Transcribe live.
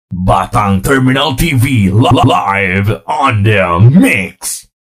Batang Terminal TV live on the mix.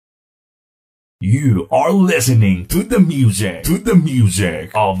 You are listening to the music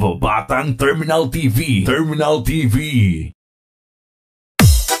of Batang Terminal TV.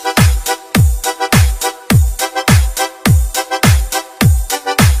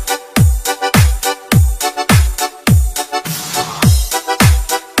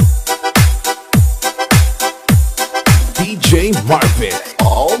 DJ Marvin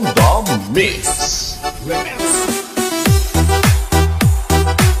on the mix.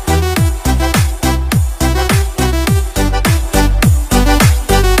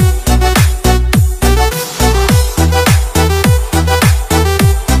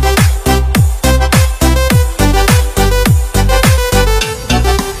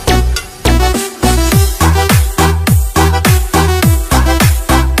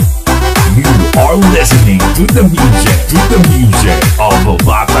 Are listening to the music of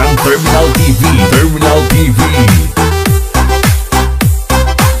Batang Terminal TV.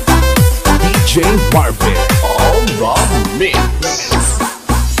 DJ Marvin on the mix.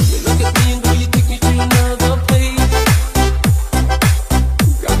 You look at me and girl, you take me to another place.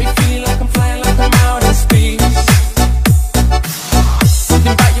 Got me feeling like I'm flying, like I'm out in space.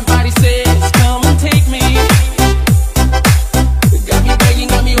 Something about your body says, come and take me. Got me begging,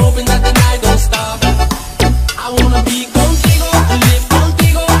 got me hoping that the night don't stop. I wanna be contigo, and live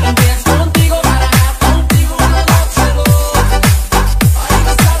contigo, and dance contigo, para have contigo una noche loca. Ay,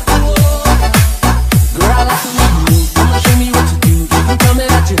 besarte loca. Girl, I like to meet you. Come and show me what you do. You can tell me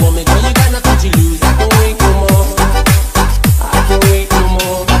that you want me, girl, you got nothing to lose. I can't wait no more. I can't wait no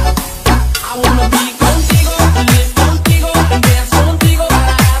more. I wanna be contigo, and live contigo, and dance contigo,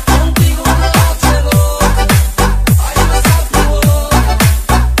 para have contigo una noche loca. Ay, besarte loca.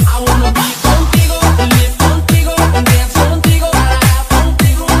 I wanna be contigo, and live contigo, and dance contigo, para have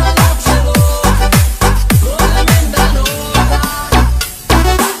contigo una noche loca. Tremenda loca.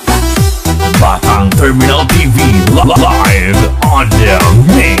 Batang Terminal TV live on the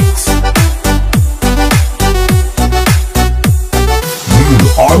mix. You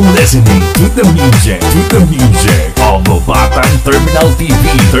are listening to the music of Batang Terminal TV. I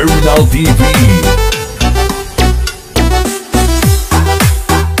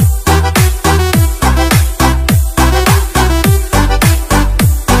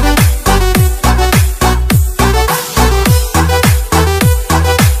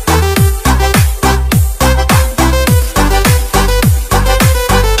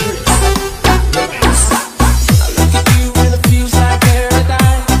look at you and it feels like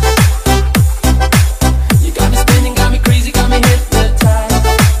paradise. You got me spinning, got me crazy, got me hypnotized.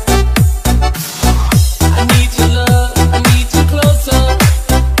 I need your love, I need you closer.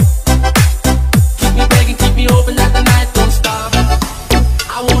 Keep me begging, keep me hoping that the night don't stop. I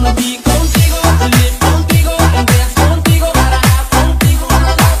wanna be contigo, and live contigo, and dance contigo, para have contigo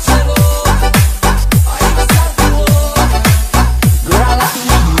una noche loca. Ay, besarte loca. Girl, I like to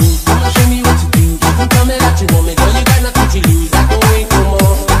meet you. Come and show me what you do. You can tell me that you want me, girl, you got nothing to lose. I can't wait no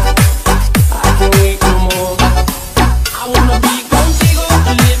more. I can't wait no more. I wanna be contigo,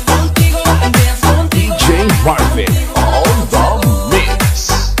 and live contigo, and dance contigo. DJ Marvin on the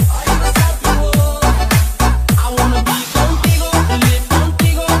mix. Ay, besarte loca. I wanna be contigo, and live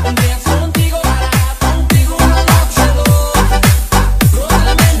contigo, and dance contigo, para have contigo una noche loca.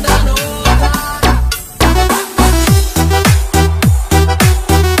 Tremenda loca.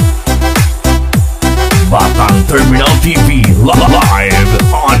 Batang Terminal TV live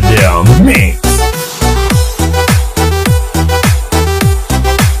on the mix.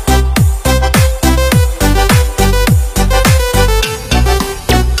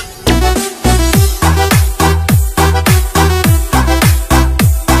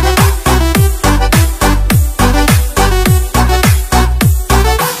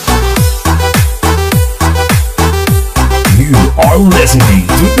 You are listening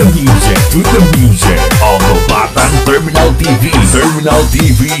to the music of Batang Terminal TV.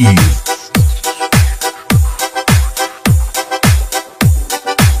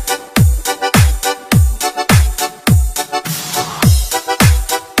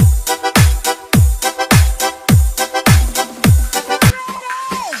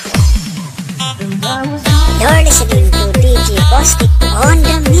 You're listening to DJ Postic on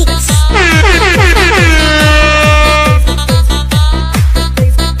the mix.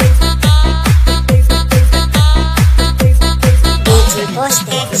 DJ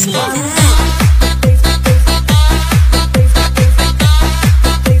Postic is live.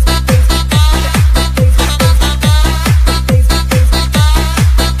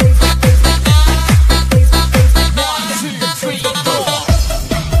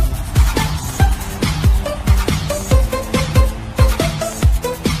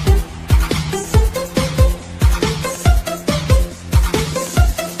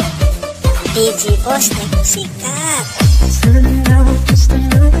 DJ Bostik, sikat. Turning out just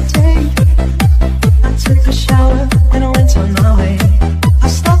another day. I took a shower and I went on my way. I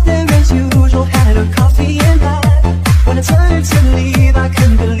stopped there as usual, had a coffee and light. When I turned to leave, I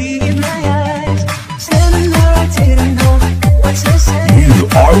couldn't believe my eyes. Standing there, I didn't know what to say. You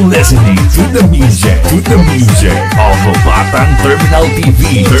are listening to the music of Batang Terminal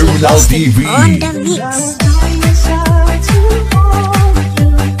TV. Terminal TV. On the mix. Dying inside to hold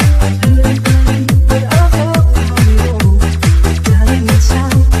you, but I felt for you. Dying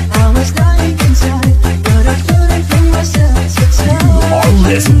inside, I was dying inside, but I couldn't bring myself to tell You are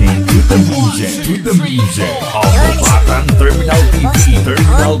listening to the music of Batang Terminal TV.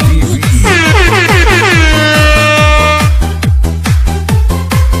 Terminal TV.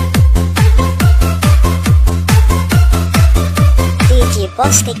 DJ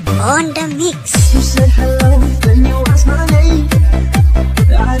Bostik on the mix. You said hello, then you asked my name.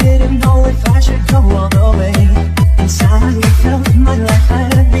 I didn't know if I should go all the way. Inside I felt my life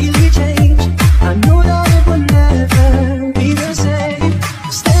had really changed. I knew that it would never be the same.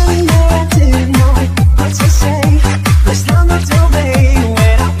 Standing there, I didn't know what to say. This time I told me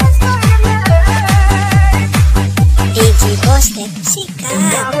when I was dying there. DJ Bostik, I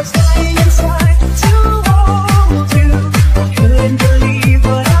sikat. was dying inside to hold you. I couldn't believe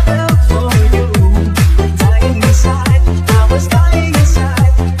what I felt for you. Dying inside, I was dying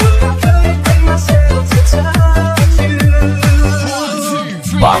inside, but I couldn't bring myself to touch you.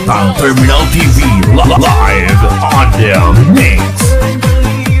 Batang Terminal TV live on the mix. Couldn't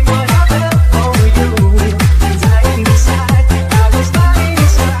believe what I felt for you. Dying inside, I was dying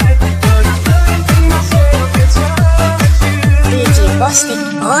inside, but I couldn't bring myself to touch you. DJ Bostik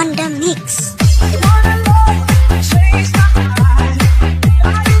on the mix.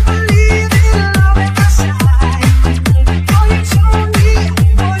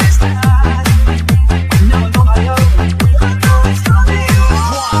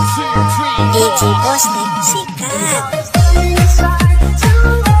 DJ Bostik, sikat.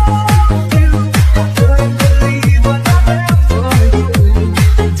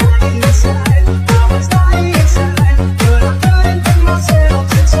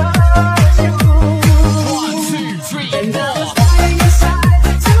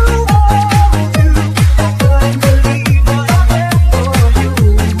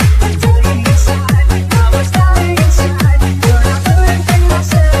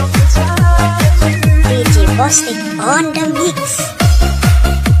 DJ Bostik on the mix.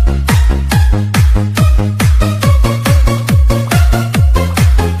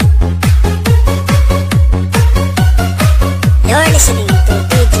 You're listening to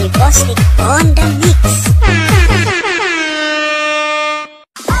DJ Bostik on the mix.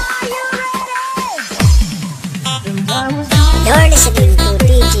 You're listening to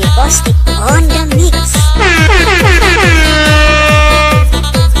DJ Bostik on the mix.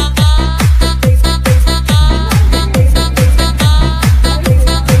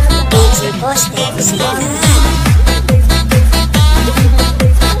 DJ Bostik, sikat.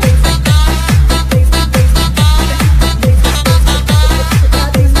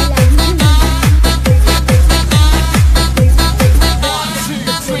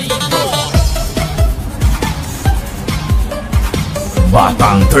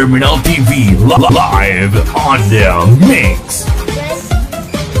 Batang Terminal TV live on the mix.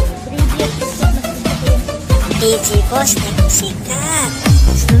 DJ Bostik, sikat.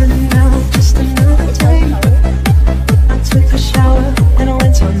 Turning out just another day. I took a shower and I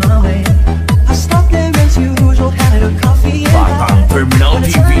went on my way. I stopped there as usual, had a coffee and Batang Terminal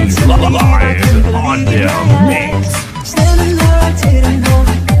TV live on the mix. standing there, I didn't know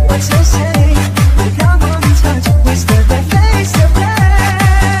what to say. I got one touch, we stood there face to face.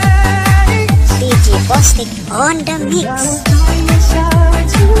 DJ Bostik on the I mix. was dying inside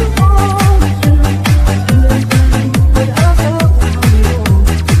to hold you, but I felt for you.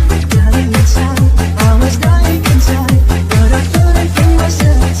 Dying inside, I was dying inside, but I couldn't bring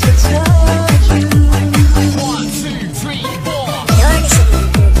myself to touch you. You're listening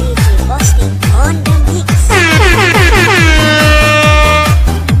to DJ Bostik on the mix.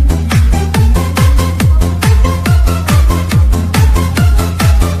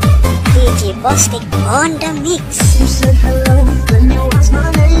 DJ Bostik on the mix. You said hello, then you asked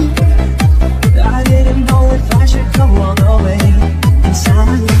my name. I didn't know if I should go all the way.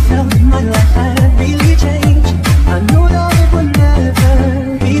 Inside I felt my life had really changed. I knew that it would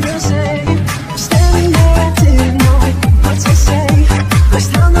never be the same. Standing there, I didn't know what to say. This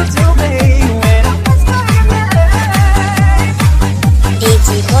time I told me when I was dying there. DJ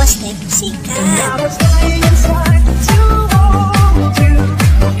Bostik, sikat. I was dying inside to hold you.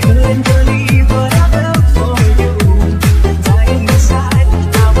 Couldn't believe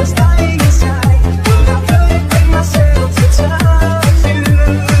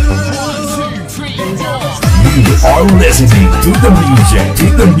listening to the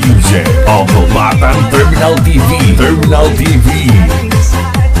music of Batang Terminal TV, Terminal TV.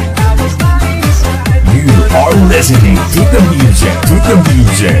 You are listening to the music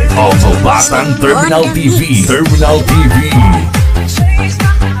of Batang Terminal TV, Terminal TV.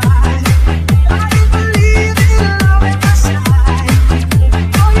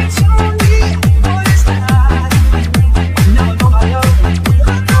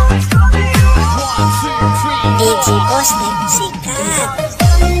 DJ Postek sikat.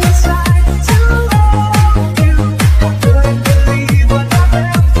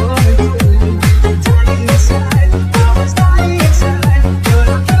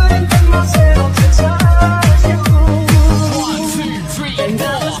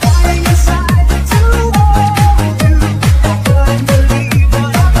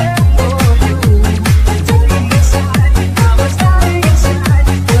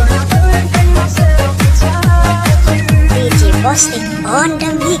 Postek on the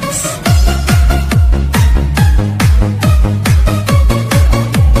mix.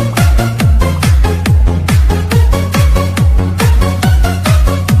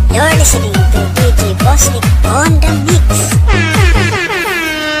 You're listening to DJ Postek on the mix.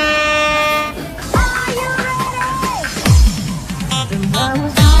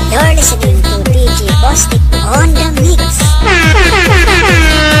 You're listening to DJ Postek on the mix.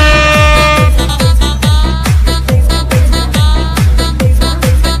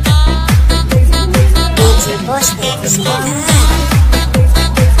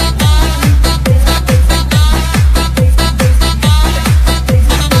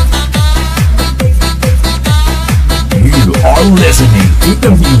 You are listening to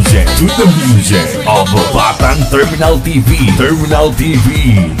the music of Batang Terminal TV, Terminal TV.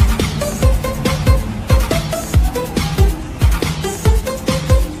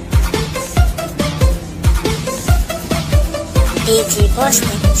 DJ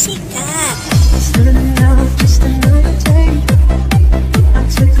Postek sikat. Just another day. I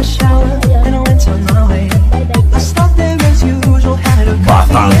took a shower and I went on my way. I stopped there as usual, had a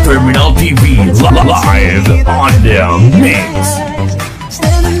Batang Terminal TV live on the mix.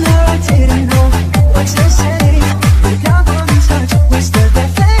 standing there, I didn't know what to say. The love on touch whispered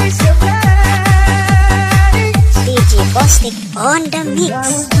their face to face. DJ Postek on the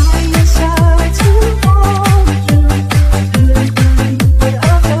mix.